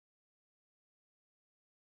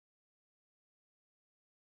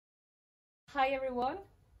Hi everyone,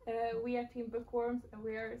 we are Team Bookworms and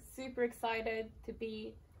we are super excited to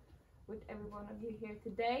be with every one of you here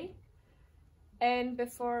today. And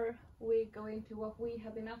before we go into what we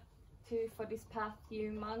have been up to for this past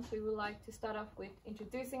few months, we would like to start off with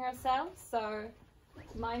introducing ourselves. So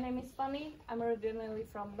my name is Fanny, I'm originally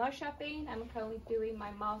from Norrköping. I'm currently doing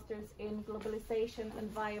my master's in globalization,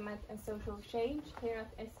 environment and social change here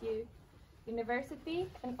at SU University,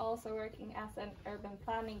 and also working as an urban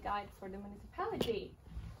planning guide for the municipality.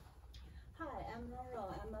 Hi, I'm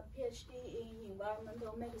Rongrong. I'm a PhD in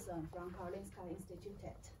environmental medicine from Karolinska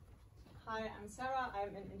Institutet. Hi, I'm Sarah.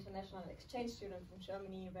 I'm an international exchange student from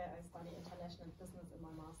Germany, where I study international business in my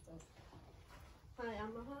master's. Hi,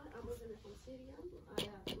 I'm Maha. I'm originally from Syria. I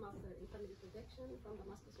have a master in family protection from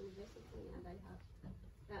Damascus University, and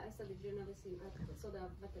I studied journalism at Södra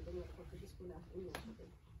Vätternrundan folkhögskola in Norrköping.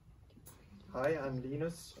 Hi, I'm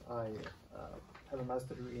Linus. I have a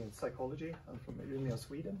master's degree in psychology. I'm from Umeå,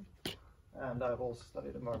 Sweden, and I've also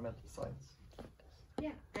studied environmental science.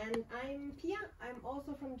 Yeah, and I'm Pia. I'm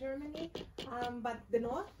also from Germany, but the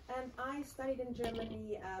north, and I studied in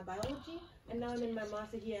Germany biology, and now I'm in my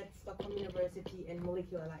master here at Stockholms University in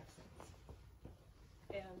molecular life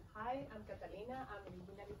science. And hi, I'm Catalina. I'm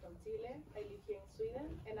originally from Chile. I live here in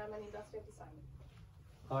Sweden, and I'm an industrial designer.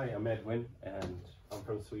 Hi, I'm Edvin, and I'm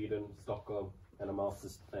from Sweden, Stockholm, and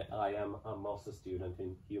I am a master's student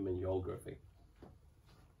in human geography.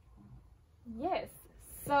 Yes,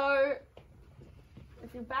 so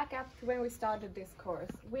if you back up to when we started this course,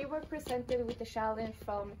 we were presented with a challenge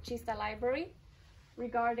from Kista Library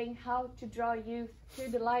regarding how to draw youth to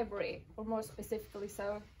the library, or more specifically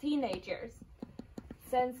so teenagers,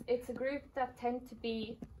 since it's a group that tend to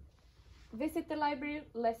visit the library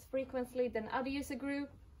less frequently than other user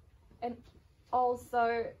groups, and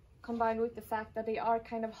also combined with the fact that they are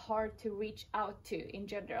kind of hard to reach out to in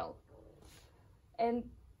general. And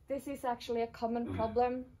this is actually a common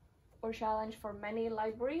problem or challenge for many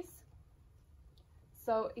libraries,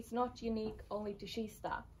 so it's not unique only to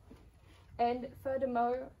Kista. And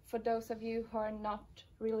furthermore, for those of you who are not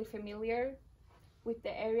really familiar with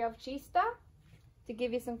the area of Kista, to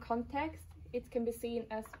give you some context, it can be seen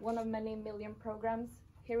as one of many million programs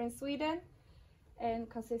here in Sweden and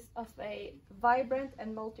consists of a vibrant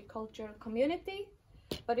and multicultural community,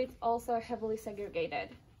 but it's also heavily segregated.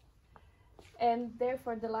 And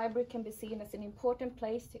therefore the library can be seen as an important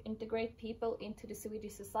place to integrate people into the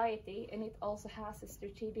Swedish society, and it also has a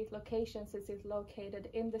strategic location since it's located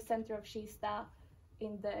in the center of Kista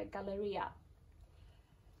in the Galleria.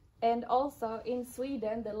 And also in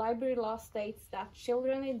Sweden, the library law states that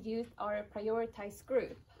children and youth are a prioritized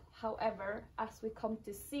group. However, as we come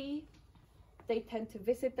to see, they tend to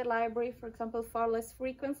visit the library, for example, far less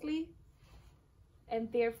frequently, and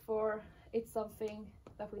therefore it's something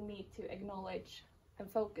that we need to acknowledge and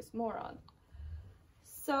focus more on.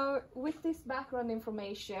 So with this background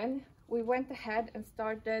information, we went ahead and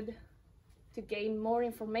started to gain more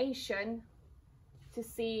information to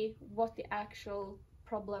see what the actual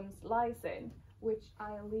problems lies in, which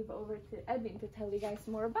I'll leave over to Edvin to tell you guys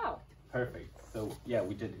more about. Perfect. So yeah,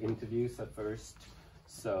 we did interviews at first.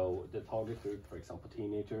 So the target group, for example,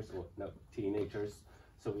 teenagers.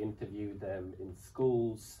 So we interviewed them in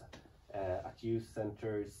schools, at youth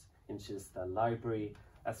centers, in Kista Library,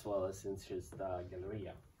 as well as in Kista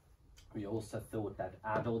Galleria. We also thought that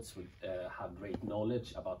adults would have great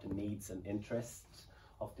knowledge about the needs and interests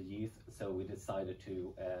of the youth, so we decided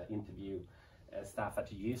to interview staff at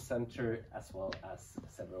the youth center as well as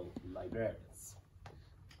several librarians.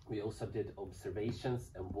 We also did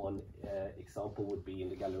observations, and one example would be in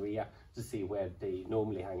the Galleria to see where they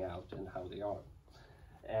normally hang out and how they are.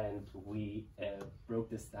 And we broke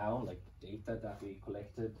this down, like data that we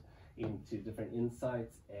collected, into different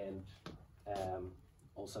insights and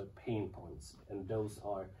also pain points. And those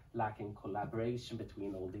are lacking collaboration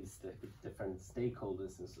between all these different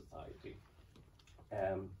stakeholders in society.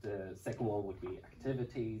 The second one would be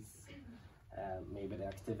activities. Maybe the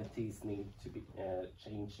activities need to be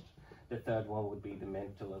changed. The third one would be the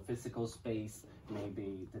mental and physical space.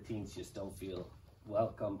 Maybe the teens just don't feel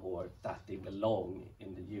welcome or that they belong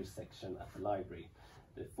in the youth section at the library.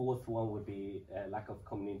 The fourth one would be lack of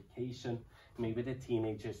communication. Maybe the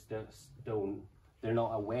teenagers they're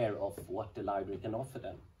not aware of what the library can offer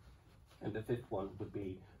them. And the fifth one would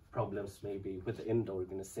be problems maybe within the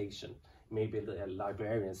organization. Maybe the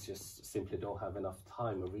librarians just simply don't have enough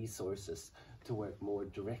time or resources to work more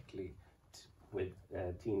directly with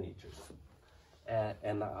teenagers.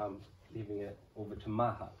 And I'm leaving it over to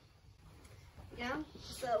Maha. Yeah,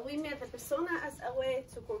 so we made the persona as a way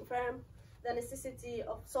to confirm the necessity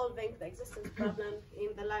of solving the existence problem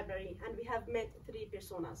in the library, and we have met 3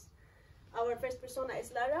 personas. Our first persona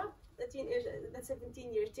is Lara, the teenager, the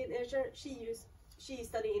 17-year teenager. She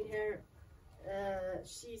studied in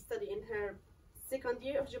her second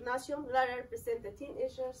year of gymnasium. Lara represents the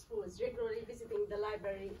teenagers who is regularly visiting the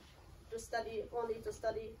library to study,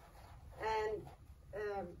 and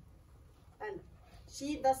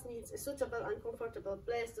she thus needs a suitable and comfortable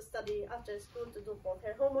place to study after school to do both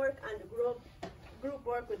her homework and group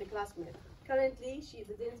work with the classmates. Currently, she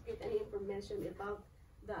didn't get any information about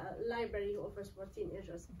the library offers for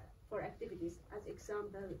teenagers for activities, as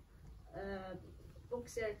example, book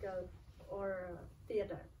circle or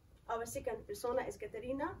theater. Our second persona is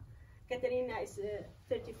Catalina. Catalina is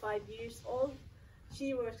 35 years old.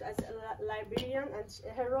 She works as a librarian, and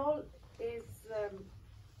her role is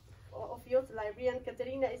of youth librarian.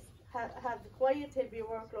 Catalina has quite heavy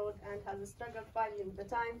workload and has struggled finding the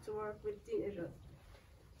time to work with teenagers.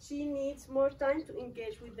 She needs more time to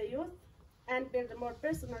engage with the youth and build a more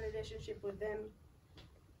personal relationship with them,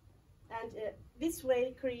 and this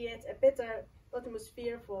way create a better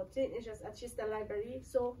atmosphere for teenagers at Kista Library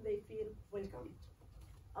so they feel welcome.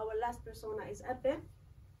 Our last persona is Abbe,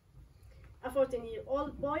 a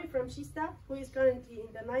 14-year-old boy from Kista who is currently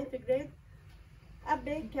in the 9th grade.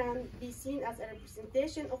 Abbe can be seen as a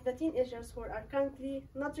representation of the teenagers who are currently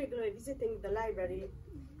not regularly visiting the library.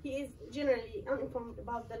 He is generally uninformed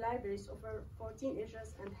about the libraries offered for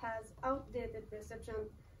teenagers and has outdated perception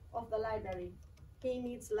of the library. He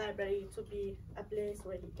needs library to be a place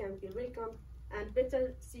where he can feel welcome and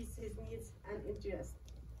better sees his needs and interests.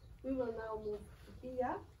 We will now move to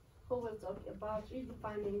Pia, who will talk about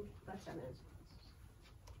redefining the challenge.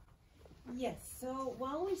 Yes, so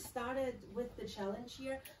while we started with the challenge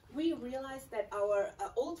here, we realized that our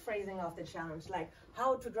old phrasing of the challenge, like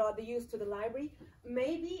how to draw the youth to the library,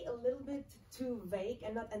 may be a little bit too vague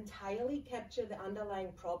and not entirely capture the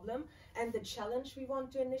underlying problem and the challenge we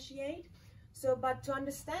want to initiate. So, but to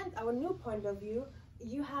understand our new point of view,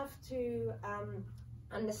 you have to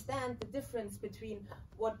understand the difference between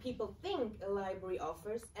what people think a library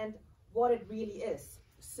offers and what it really is.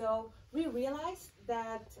 So we realized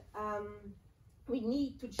that we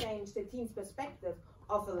need to change the teens' perspective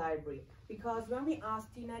of a library, because when we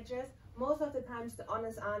asked teenagers, most of the times the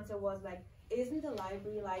honest answer was like, isn't the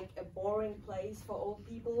library like a boring place for old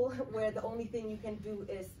people where the only thing you can do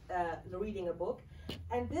is reading a book?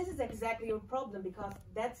 And this is exactly your problem, because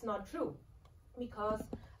that's not true. Because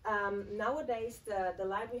nowadays the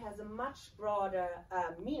library has a much broader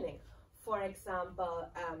meaning. For example,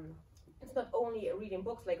 it's not only reading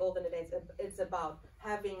books like olden days, it's about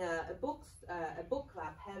having a book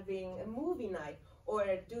club, having a movie night, or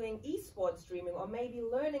doing esports streaming, or maybe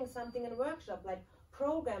learning something in a workshop like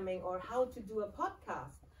programming or how to do a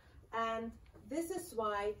podcast. And this is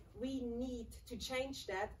why we need to change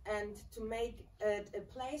that and to make it a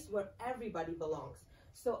place where everybody belongs.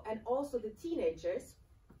 So, and also the teenagers,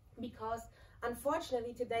 because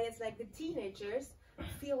unfortunately today it's like the teenagers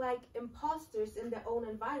feel like imposters in their own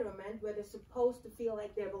environment where they're supposed to feel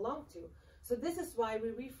like they belong to. So this is why we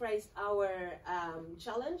rephrased our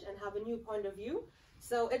challenge and have a new point of view.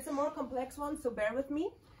 So it's a more complex one, so bear with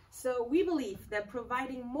me. So we believe that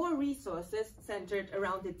providing more resources centered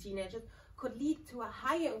around the teenagers could lead to a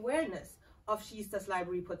higher awareness of Kista's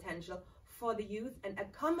library potential for the youth and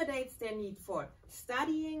accommodates their need for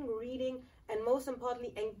studying, reading, and most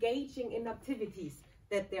importantly, engaging in activities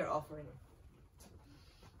that they're offering.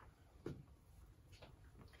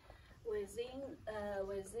 Within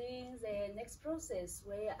the next process,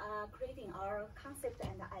 we are creating our concept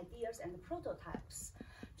and ideas and prototypes.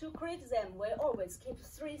 To create them, we always keep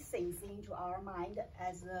 3 things into our mind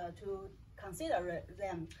as to consider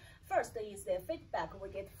them. First is the feedback we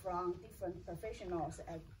get from different professionals,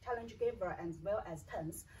 challenge giver as well as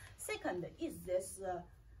teens. Second is this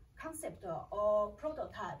concept or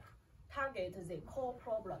prototype target the core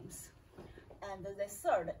problems. And the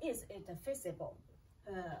third, is it feasible?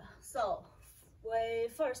 So we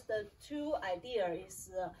first, the 2 ideas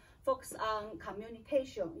is focus on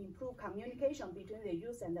communication, improve communication between the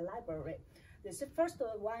youth and the library. The first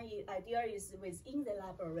one idea is within the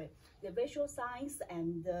library. The visual signs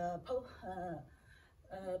and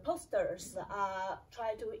posters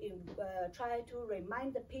try to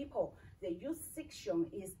remind the people the youth section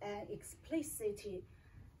is an explicit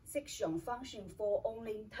section function for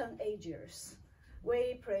only teenagers.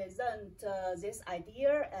 We present this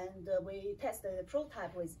idea and we test the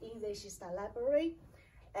prototype within the Kista library,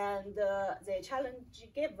 and the challenge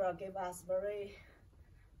giver gave us very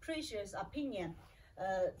precious opinion.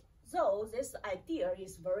 So this idea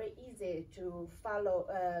is very easy to follow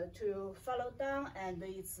down, and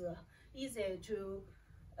it's easy to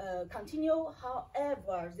continue.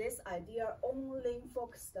 However, this idea only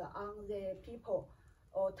focused on the people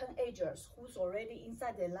or teenagers who's already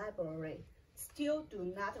inside the library, still do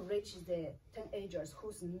not reach the teenagers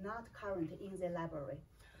who's not currently in the library.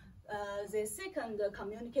 The second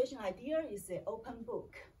communication idea is the open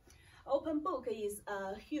book. Open book is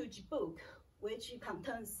a huge book which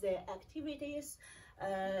contains the activities,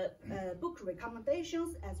 book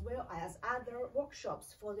recommendations, as well as other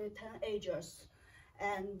workshops for the teenagers.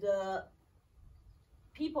 And the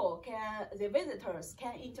visitors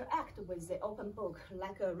can interact with the open book,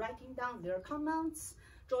 like writing down their comments,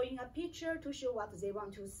 drawing a picture to show what they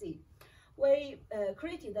want to see. We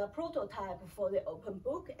created a prototype for the open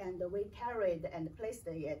book, and we carried and placed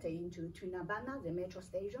it into Tunabana, the metro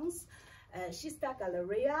stations, Kista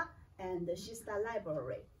Galleria, and Kista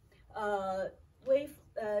Library.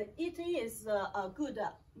 It is a good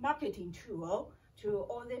marketing tool to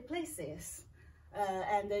all the places,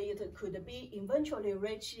 and it could be eventually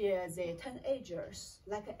reach the teenagers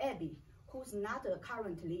like Abby, who's not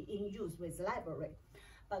currently in use with library.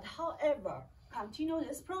 But however, continue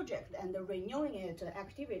this project and renewing it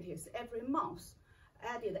activities every month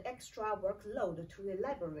added extra workload to the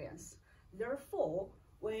librarians. Therefore,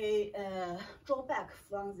 we draw back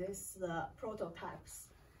from these prototypes,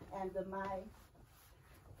 and my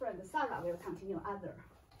friend Sarah will continue other.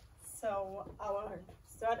 So our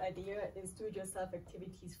third idea is do-it-yourself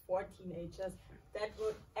activities for teenagers that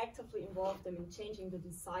would actively involve them in changing the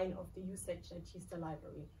design of the youth section at Kista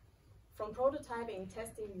Library. From prototyping and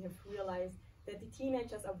testing, we have realized that the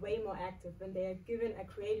teenagers are way more active when they are given a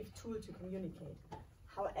creative tool to communicate.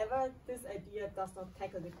 However, this idea does not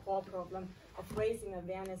tackle the core problem of raising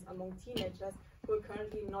awareness among teenagers who are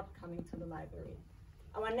currently not coming to the library.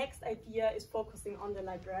 Our next idea is focusing on the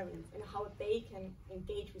librarians and how they can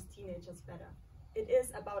engage with teenagers better. It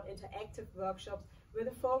is about interactive workshops where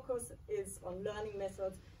the focus is on learning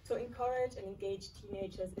methods to encourage and engage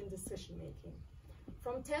teenagers in decision making.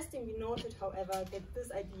 From testing, we noted, however, that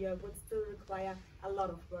this idea would still require a lot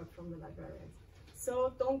of work from the librarians.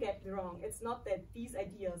 So don't get me wrong, it's not that these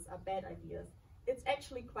ideas are bad ideas. It's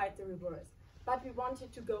actually quite the reverse. But we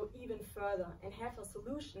wanted to go even further and have a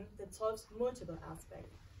solution that solves multiple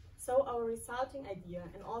aspects. So our resulting idea,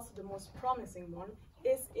 and also the most promising one,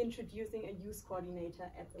 is introducing a youth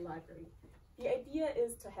coordinator at the library. The idea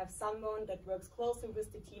is to have someone that works closely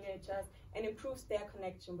with the teenagers and improves their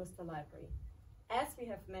connection with the library. As we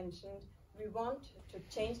have mentioned, we want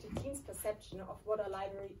to change the teens' perception of what a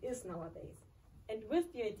library is nowadays. And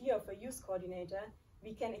with the idea of a youth coordinator,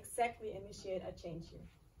 we can exactly initiate a change here.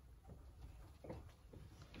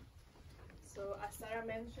 So as Sarah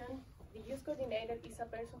mentioned, the youth coordinator is a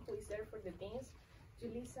person who is there for the teens to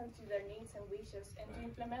listen to their needs and wishes and to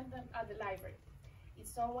implement them at the library.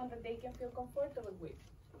 It's someone that they can feel comfortable with,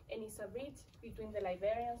 and it's a bridge between the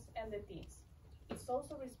librarians and the teens. It's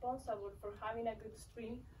also responsible for having a good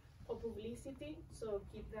stream of publicity, so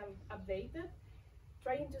keep them updated,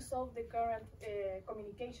 trying to solve the current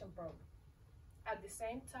communication problem. At the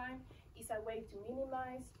same time, it's a way to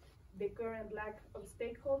minimize the current lack of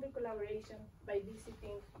stakeholder collaboration by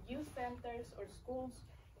visiting youth centers or schools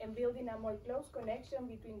and building a more close connection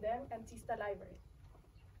between them and Kista Library.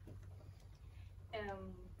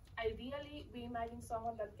 Ideally, we imagine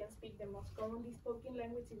someone that can speak the most commonly spoken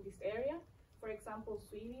language in this area, for example,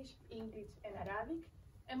 Swedish, English, and Arabic,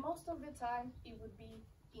 and most of the time it would be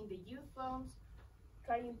in the youth zones,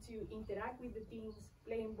 trying to interact with the teens,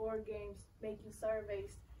 playing board games, making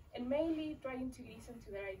surveys, and mainly trying to listen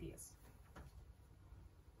to their ideas.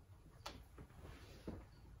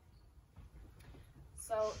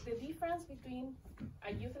 So the difference between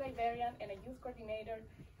a youth librarian and a youth coordinator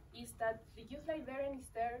is that the youth librarian is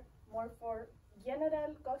there more for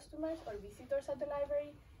general customers or visitors at the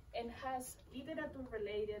library and has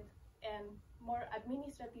literature-related and more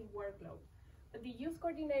administrative workload. But the youth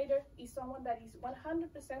coordinator is someone that is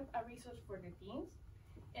 100% a resource for the teens,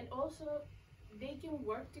 and also they can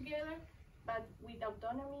work together, but with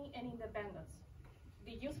autonomy and independence.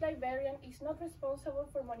 The youth librarian is not responsible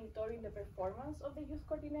for monitoring the performance of the youth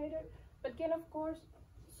coordinator, but can, of course,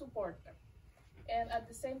 support them. And at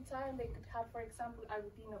the same time, they could have, for example, a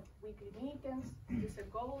routine of weekly meetings, to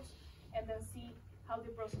set goals, and then see how the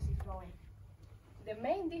process is going. The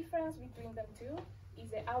main difference between them two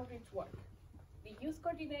is the outreach work. The youth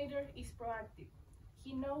coordinator is proactive.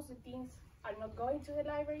 He knows the teens are not going to the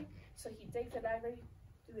library, so he takes the library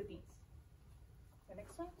to the teens. The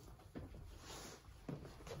next one.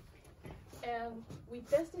 And we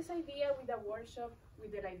test this idea with a workshop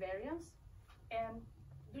with the librarians. And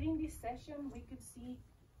during this session, we could see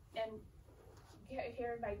and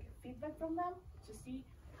hear like feedback from them to see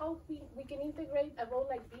how we can integrate a role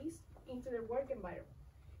like this into their work environment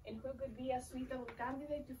and who could be a suitable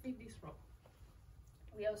candidate to fit this role.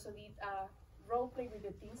 We also did a role play with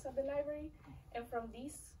the teams at the library, and from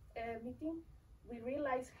this meeting, we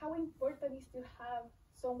realized how important it is to have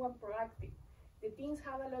someone proactive. The teams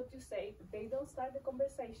have a lot to say, but they don't start the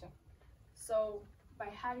conversation. So by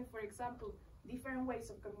having, for example, different ways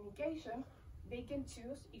of communication, they can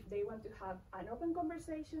choose if they want to have an open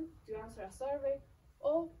conversation, to answer a survey,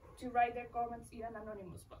 or to write their comments in an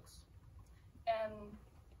anonymous box. And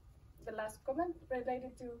the last comment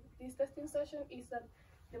related to this testing session is that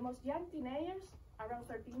the most young teenagers, around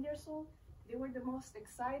 13 years old, they were the most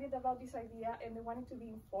excited about this idea and they wanted to be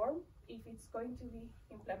informed if it's going to be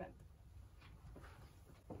implemented.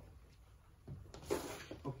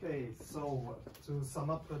 Okay, so to sum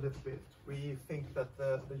up a little bit, we think that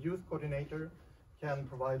the youth coordinator can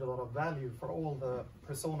provide a lot of value for all the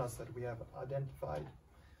personas that we have identified.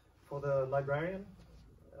 For the librarian,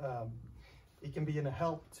 it can be a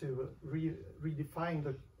help to redefine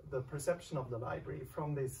the perception of the library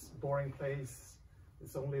from this boring place,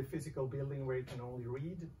 it's only a physical building where you can only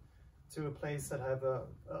read, to a place that have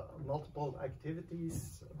multiple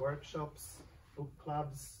activities, workshops, book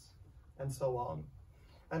clubs, and so on.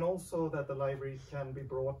 And also that the library can be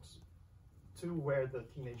brought to where the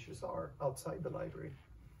teenagers are, outside the library.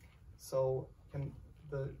 So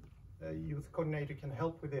the youth coordinator can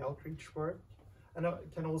help with the outreach work, and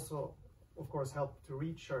can also, of course, help to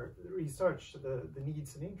research the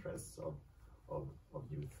needs and interests of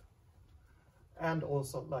youth, and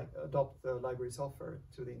also like adopt the library's offer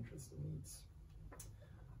to the interests and needs.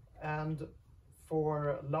 And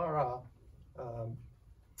for Lara,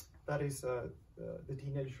 that is the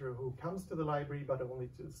teenager who comes to the library but only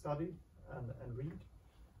to study and read.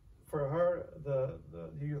 For her, the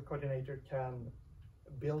youth coordinator can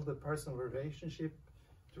build a personal relationship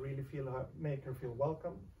to really make her feel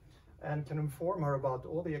welcome, and can inform her about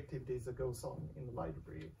all the activities that goes on in the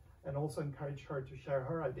library, and also encourage her to share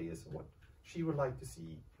her ideas of what she would like to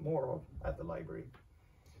see more of at the library.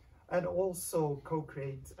 And also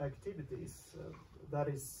co-create activities. That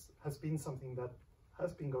has been something that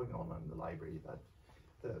has been going on in the library, that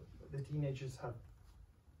the teenagers have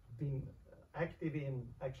been active in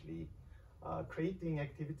actually creating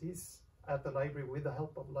activities at the library with the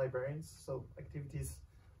help of librarians, so activities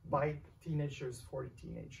by teenagers for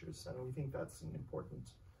teenagers, and we think that's an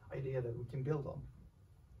important idea that we can build on.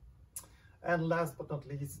 And last but not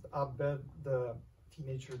least, Abbe, the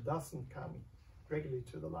teenager, doesn't come regularly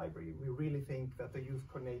to the library. We really think that the youth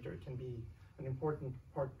coordinator can be an important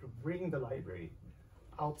part to bring the library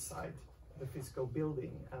outside the physical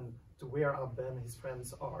building and to where Abbe and his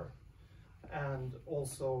friends are, and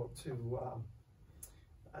also to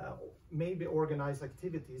maybe organize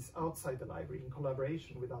activities outside the library in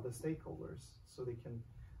collaboration with other stakeholders, so they can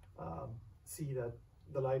see that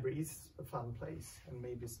the library is a fun place and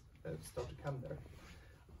maybe start to come there.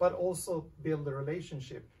 But also build a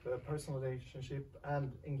relationship, a personal relationship,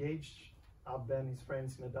 and engage Abbe and his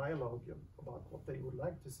friends in a dialogue about what they would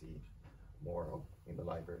like to see more of in the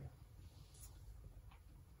library.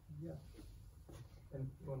 Yeah. And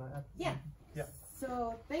you want to add? Yeah. Yeah.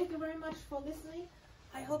 So thank you very much for listening.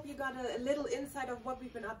 I hope you got a little insight of what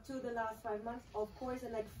we've been up to the last 5 months. Of course,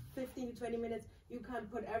 in like 15 to 20 minutes, you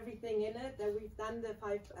can't put everything in it that we've done the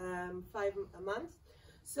 5 months.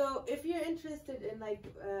 So if you're interested in like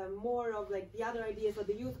more of like the other ideas of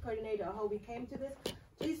the youth coordinator or how we came to this,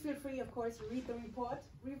 please feel free, of course, to read the report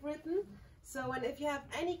we've written. So, and if you have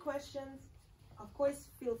any questions, of course,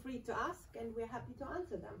 feel free to ask, and we're happy to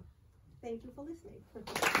answer them. Thank you for listening.